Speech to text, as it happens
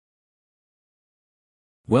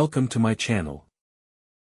Welcome to my channel.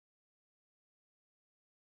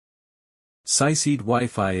 Cyseed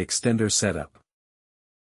Wi-Fi Extender Setup.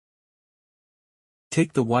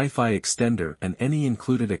 Take the Wi-Fi extender and any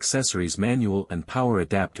included accessories manual and power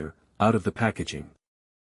adapter out of the packaging.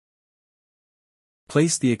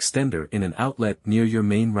 Place the extender in an outlet near your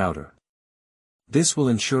main router. This will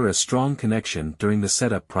ensure a strong connection during the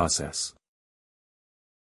setup process.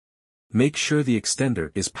 Make sure the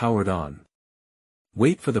extender is powered on.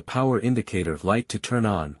 Wait for the power indicator light to turn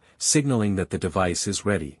on, signaling that the device is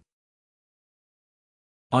ready.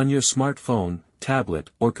 On your smartphone, tablet,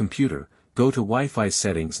 or computer, go to Wi-Fi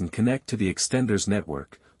settings and connect to the extender's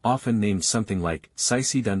network, often named something like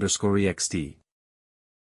Cyseed_EXT.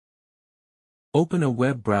 Open a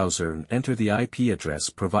web browser and enter the IP address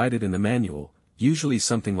provided in the manual, usually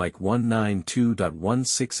something like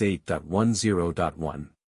 192.168.10.1.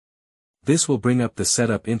 This will bring up the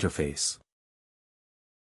setup interface.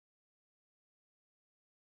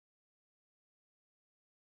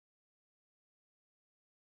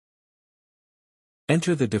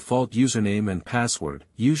 Enter the default username and password,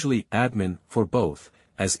 usually admin, for both,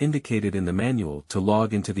 as indicated in the manual to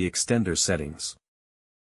log into the extender settings.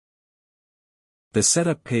 The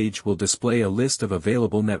setup page will display a list of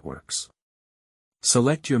available networks.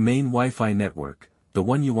 Select your main Wi-Fi network, the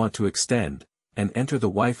one you want to extend, and enter the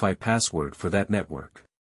Wi-Fi password for that network.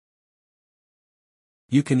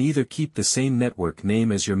 You can either keep the same network name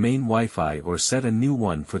as your main Wi-Fi or set a new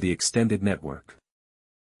one for the extended network.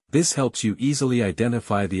 This helps you easily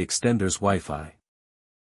identify the extender's Wi-Fi.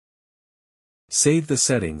 Save the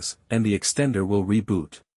settings, and the extender will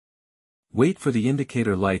reboot. Wait for the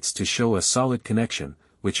indicator lights to show a solid connection,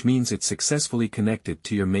 which means it's successfully connected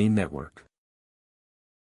to your main network.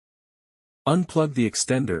 Unplug the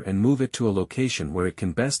extender and move it to a location where it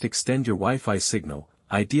can best extend your Wi-Fi signal,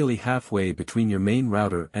 ideally halfway between your main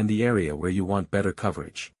router and the area where you want better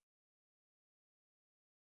coverage.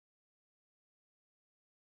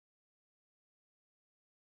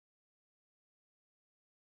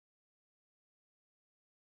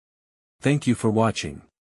 Thank you for watching.